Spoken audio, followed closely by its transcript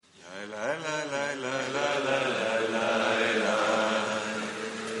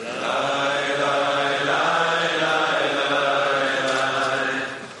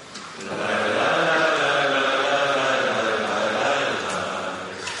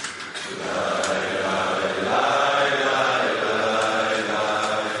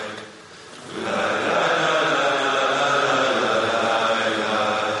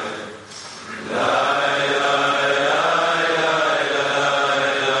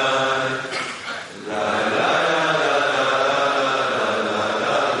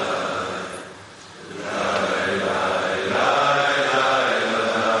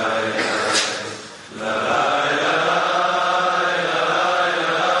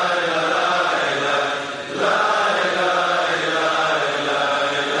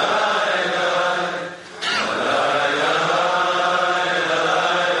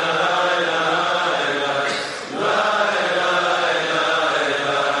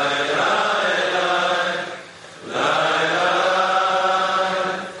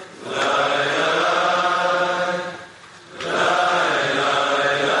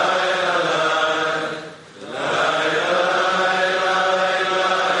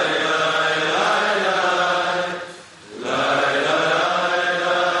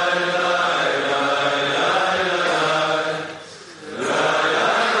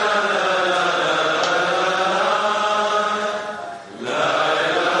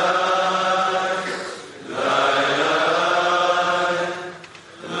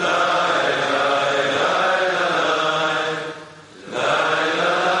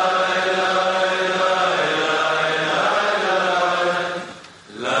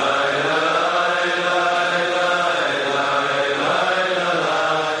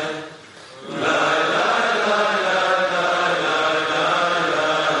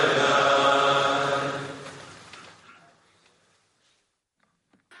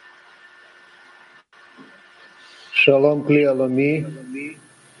Shalom Kli Alami.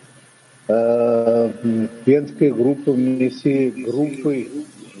 Венская группа миссии группы.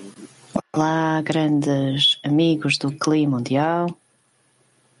 Olá, grandes amigos do Kli Mundial.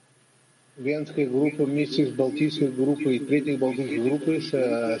 Венская группа миссии с Балтийской группой и Третьей Балтийской группой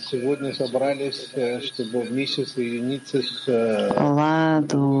сегодня собрались, чтобы вместе соединиться с... Olá,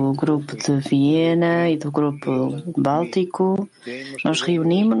 do grupo de Viena e do grupo Báltico. Nós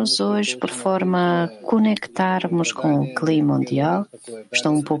reunimos-nos hoje por forma a conectarmos com o Kli Mundial.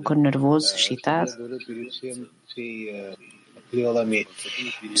 Estou um pouco nervoso, excitado.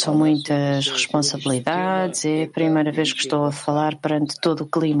 São muitas responsabilidades. É a primeira vez que estou a falar perante todo o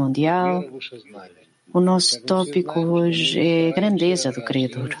Kli Mundial. O nosso tópico hoje é a grandeza do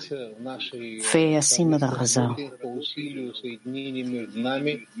Criador. Fé acima da razão.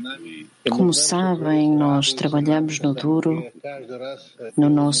 Como sabem, nós trabalhamos no duro, no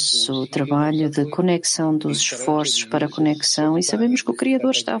nosso trabalho de conexão dos esforços para a conexão, e sabemos que o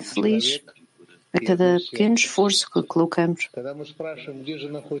Criador está feliz a cada pequeno esforço que colocamos.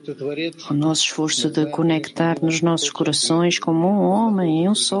 O nosso esforço de conectar nos nossos corações como um homem em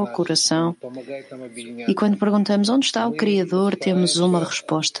um só coração. E quando perguntamos onde está o Criador, temos uma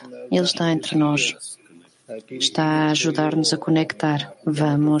resposta. Ele está entre nós. Está a ajudar-nos a conectar.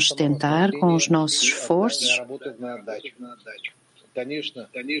 Vamos tentar, com os nossos esforços,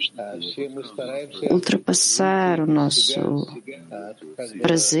 ultrapassar o nosso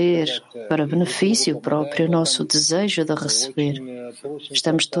prazer para benefício próprio, o nosso desejo de receber.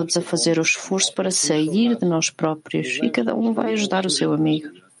 Estamos todos a fazer o esforço para sair de nós próprios e cada um vai ajudar o seu amigo.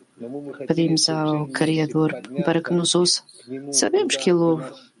 Pedimos ao Criador para que nos ouça. Sabemos que Ele ouve,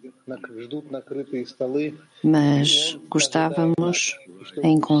 mas gostávamos,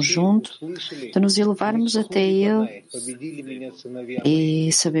 em conjunto, de nos elevarmos até Ele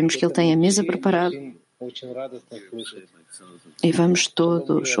e sabemos que Ele tem a mesa preparada e vamos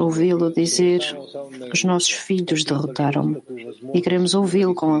todos ouvi-lo dizer: os nossos filhos derrotaram-me e queremos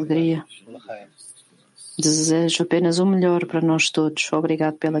ouvi-lo com alegria. Desejo apenas o melhor para nós todos.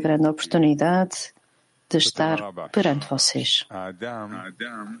 Obrigado pela grande oportunidade de estar perante vocês.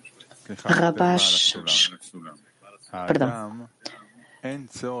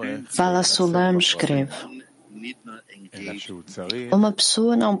 Vala Sulam escreve: uma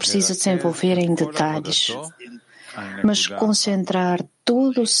pessoa não precisa se envolver em detalhes, mas concentrar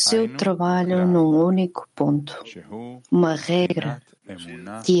todo o seu trabalho num único ponto, uma regra,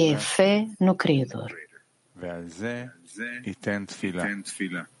 que é fé no Criador.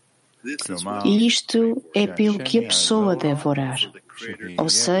 E isto é pelo que a pessoa deve orar, ou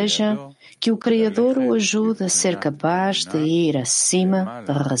seja, que o Criador o ajude a ser capaz de ir acima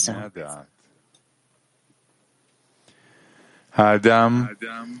da razão.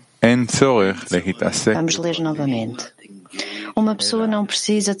 Vamos ler novamente. Uma pessoa não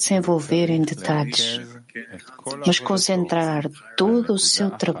precisa de se envolver em detalhes, mas concentrar todo o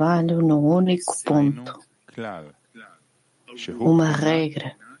seu trabalho num único ponto, uma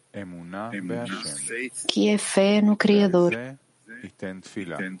regra, que é fé no Criador.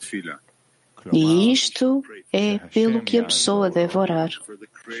 E isto é pelo que a pessoa deve orar,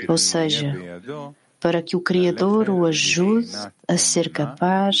 ou seja, para que o Criador o ajude a ser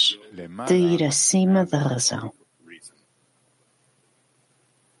capaz de ir acima da razão.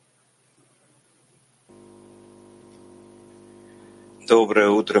 Доброе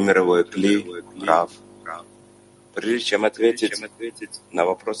утро, мировой Кли, Рав. Прежде чем ответить на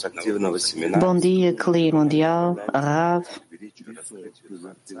вопрос активного семинара, Bom dia, Kli Mundial, Rav.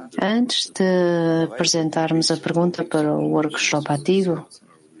 Antes de apresentarmos a pergunta para o workshop ativo,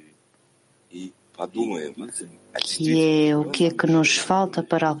 que é o que é que nos falta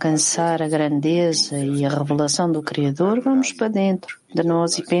para alcançar a grandeza e a revelação do Criador, vamos para dentro de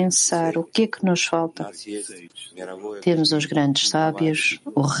nós e pensar o que é que nos falta. Temos os grandes sábios,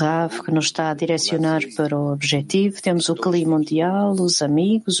 o Rav, que nos está a direcionar para o objetivo, temos o Kli Mundial, os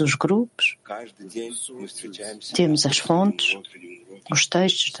amigos, os grupos, temos as fontes, os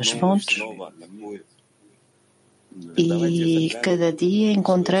textos das fontes, e cada dia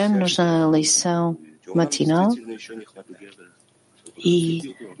encontramos-nos na lição matinal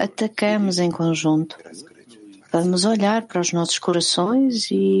e atacamos em conjunto. Vamos olhar para os nossos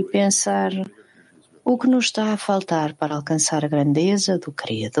corações e pensar o que nos está a faltar para alcançar a grandeza do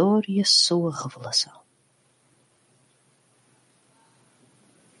Criador e a sua revelação.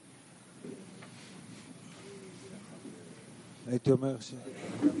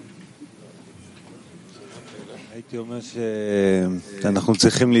 הייתי אומר שאנחנו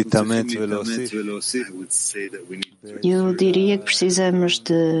צריכים להתאמץ ולהוסיף Eu diria que precisamos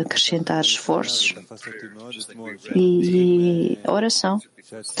de acrescentar esforços e oração,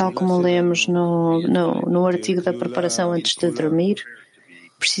 tal como lemos no artigo da preparação antes de dormir.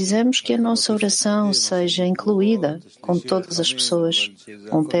 Precisamos que a nossa oração seja incluída com todas as pessoas.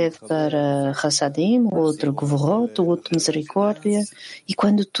 Um pede para Hassadim, o outro Gvorot, o outro Misericórdia, e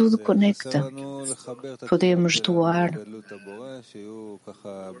quando tudo conecta, podemos doar.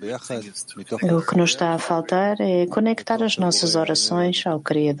 O que nos está a faltar é conectar as nossas orações ao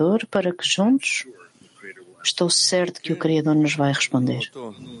Criador para que juntos, estou certo que o Criador nos vai responder.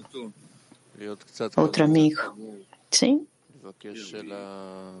 Outro amigo. Sim?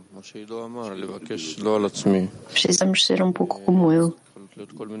 Precisamos ser um pouco como eu.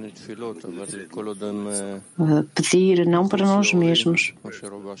 Pedir não para nós mesmos.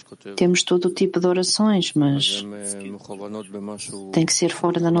 Temos todo o tipo de orações, mas tem que ser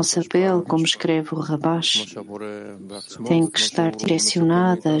fora da nossa pele, como escreve o Rabash. Tem que estar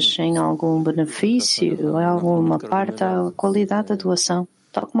direcionadas em algum benefício, em alguma parte da qualidade da doação,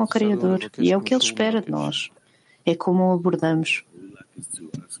 tal como o Criador. E é o que Ele espera de nós. É como o abordamos.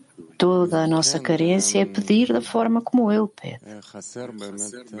 Toda a nossa carência é pedir da forma como Ele pede.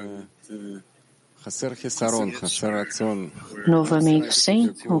 Novo amigo,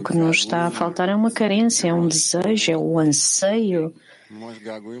 sim. O que nos está a faltar é uma carência, é um desejo, é um anseio.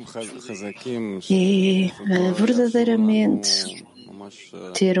 E verdadeiramente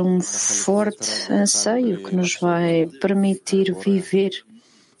ter um forte anseio que nos vai permitir viver,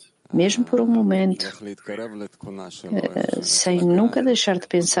 mesmo por um momento, sem nunca deixar de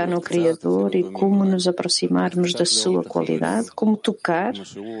pensar no Criador e como nos aproximarmos da sua qualidade, como tocar,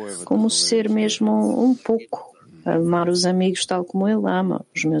 como ser mesmo um pouco, amar os amigos tal como Ele ama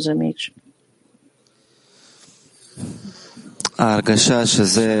os meus amigos.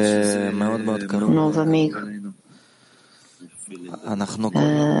 Novo amigo.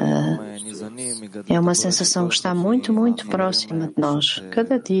 É uma sensação que está muito, muito próxima de nós,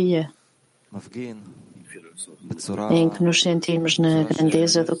 cada dia, em que nos sentimos na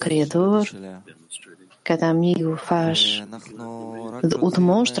grandeza do Criador. Cada amigo o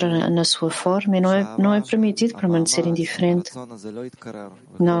demonstra na sua forma e não é permitido permanecer indiferente.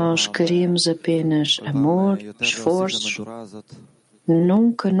 Nós queremos apenas amor, esforços,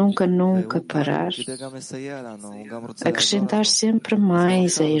 nunca, nunca, nunca parar, acrescentar sempre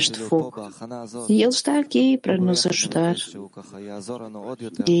mais a este fogo. E Ele está aqui para nos ajudar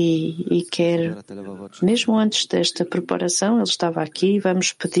e quer, mesmo antes desta preparação, Ele estava aqui,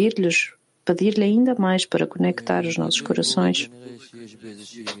 vamos pedir-lhe ainda mais para conectar os nossos corações.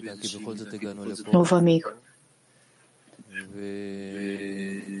 Novo amigo.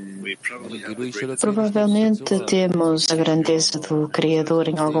 Provavelmente temos a grandeza do Criador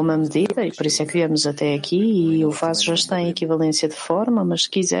em alguma medida e por isso é que viemos até aqui e o vaso já está em equivalência de forma, mas se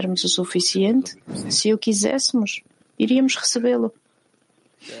quisermos o suficiente, se o quiséssemos, iríamos recebê-lo.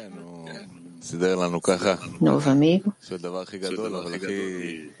 Novo amigo.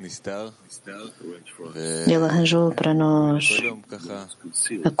 Ele arranjou para nós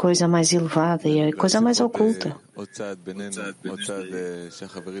a coisa mais elevada e a coisa mais oculta.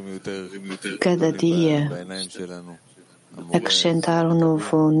 Cada dia acrescentar um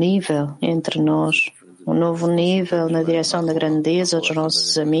novo nível entre nós, um novo nível na direção da grandeza dos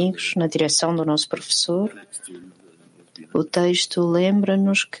nossos amigos, na direção do nosso professor. O texto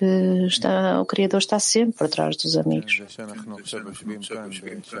lembra-nos que o Criador está sempre por trás dos amigos.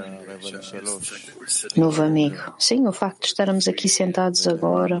 Novo amigo. Sim, o facto de estarmos aqui sentados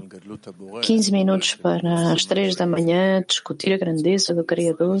agora, 15 minutos para as 3 da manhã, discutir a grandeza do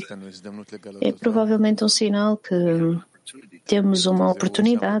Criador, é provavelmente um sinal que temos uma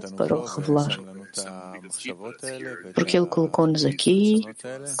oportunidade para o revelar. Porque Ele colocou-nos aqui,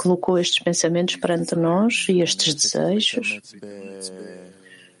 colocou estes pensamentos perante nós e estes desejos.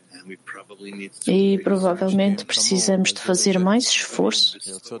 E provavelmente precisamos de fazer mais esforço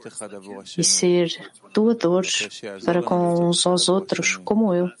e ser doadores para com uns aos outros,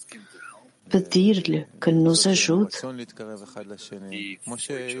 como eu. Pedir-lhe que nos ajude,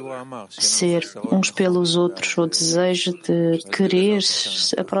 ser uns pelos outros, o desejo de querer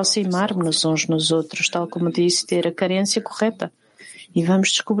aproximar-nos uns nos outros, tal como disse, ter a carência correta. E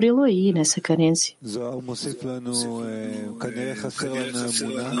vamos descobri-lo aí, nessa carência.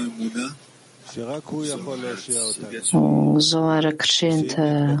 O Zohar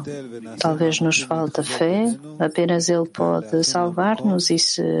acrescenta, talvez nos falta fé, apenas Ele pode salvar-nos e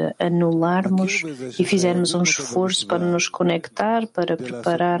se anularmos e fizermos um esforço para nos conectar, para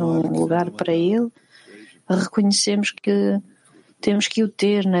preparar um lugar para Ele, reconhecemos que temos que o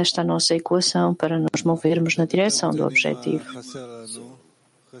ter nesta nossa equação para nos movermos na direção do objetivo.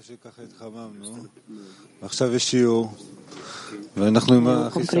 Eu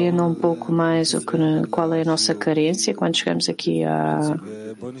compreendo um pouco mais qual é a nossa carência quando chegamos aqui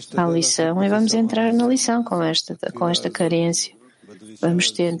à lição, e vamos entrar na lição com esta carência.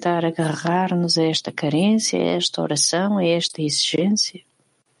 Vamos tentar agarrar-nos a esta carência, a esta oração, a esta exigência.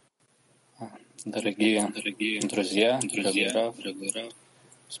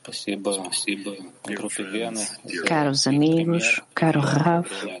 Caros amigos, caro Rav,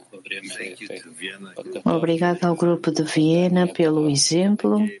 obrigado ao grupo de Viena pelo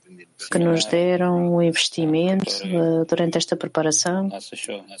exemplo que nos deram o investimento durante esta preparação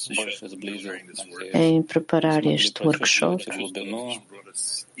em preparar este workshop,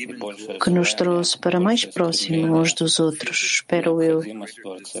 que nos trouxe para mais próximo uns dos outros, espero eu.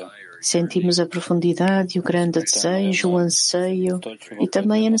 Sentimos a profundidade, o grande desejo, o anseio e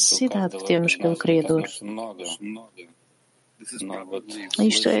também a necessidade que temos pelo Criador.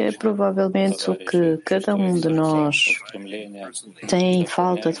 Isto é provavelmente o que cada um de nós tem em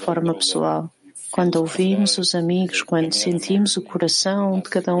falta de forma pessoal. Quando ouvimos os amigos, quando sentimos o coração de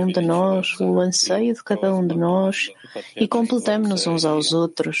cada um de nós, o anseio de cada um de nós, e completamos-nos uns aos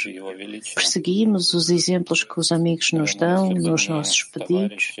outros, perseguimos os exemplos que os amigos nos dão nos nossos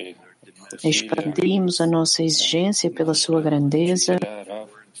pedidos, expandimos a nossa exigência pela sua grandeza,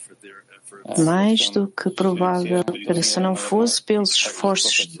 mais do que provável, se não fosse pelos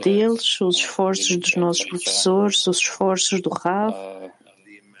esforços deles, os esforços dos nossos professores, os esforços do Rav,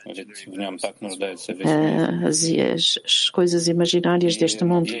 as coisas imaginárias deste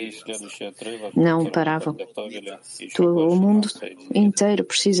mundo não paravam. O mundo inteiro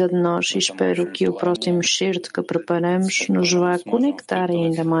precisa de nós, e espero que o próximo excerto que preparamos nos vá conectar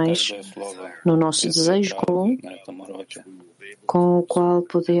ainda mais no nosso desejo comum, com o qual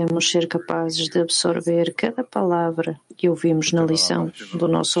podemos ser capazes de absorver cada palavra que ouvimos na lição do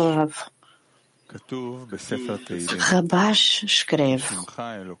nosso Rav. Rabash escreve,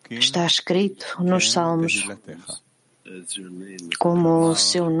 está escrito nos Salmos, como o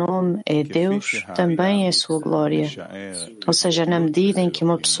seu nome é Deus, também é sua glória. Ou seja, na medida em que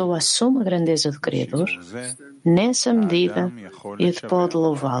uma pessoa assume a grandeza do Criador, nessa medida ele pode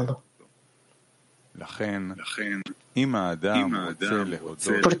louvá-lo.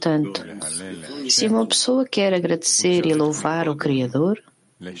 Portanto, se uma pessoa quer agradecer e louvar o Criador,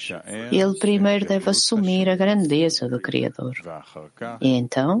 ele primeiro deve assumir a grandeza do Criador. E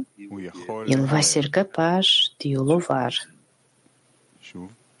então, ele vai ser capaz de o louvar.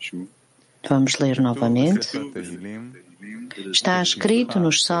 Vamos ler novamente. Está escrito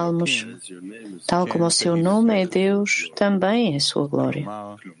nos Salmos, tal como o seu nome é Deus, também é sua glória.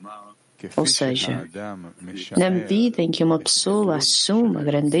 Ou seja, na medida em que uma pessoa assume a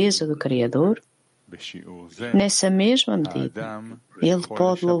grandeza do Criador, nessa mesma medida, ele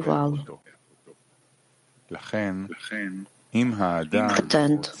pode louvá-lo.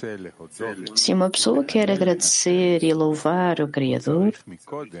 Portanto, se uma pessoa quer agradecer e louvar o Criador,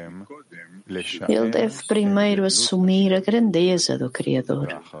 ele deve primeiro assumir a grandeza do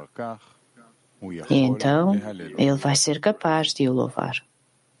Criador. E então, ele vai ser capaz de o louvar.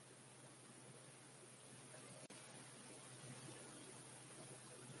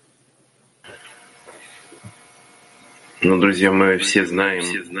 Ну, друзья, мы все знаем,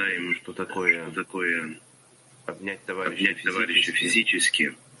 что такое обнять товарища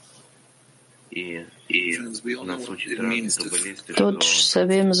физически. И нас учат разные каббалисты, Todos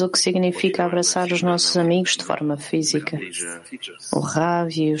sabemos o que significa abraçar os nossos amigos de forma física. O Rav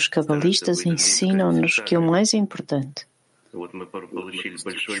e os cabalistas ensinam-nos que o mais importante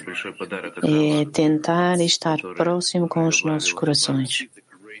é tentar estar próximo com os nossos corações.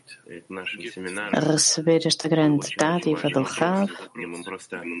 A receber esta grande dádiva do Rav,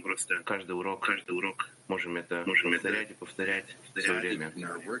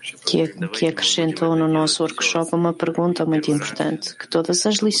 que acrescentou no nosso workshop uma pergunta muito importante, que todas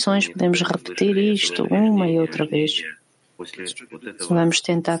as lições podemos repetir isto uma e outra vez. Vamos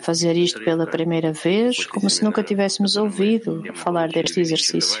tentar fazer isto pela primeira vez, como se nunca tivéssemos ouvido falar deste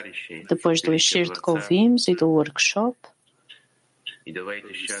exercício. Depois do excerto que ouvimos e do workshop,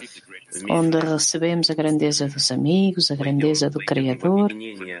 onde recebemos a grandeza dos amigos, a grandeza do Criador,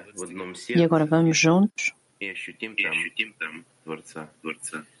 e agora vamos juntos.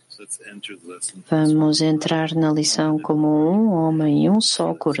 Vamos entrar na lição como um homem e um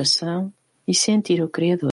só coração e sentir o Criador.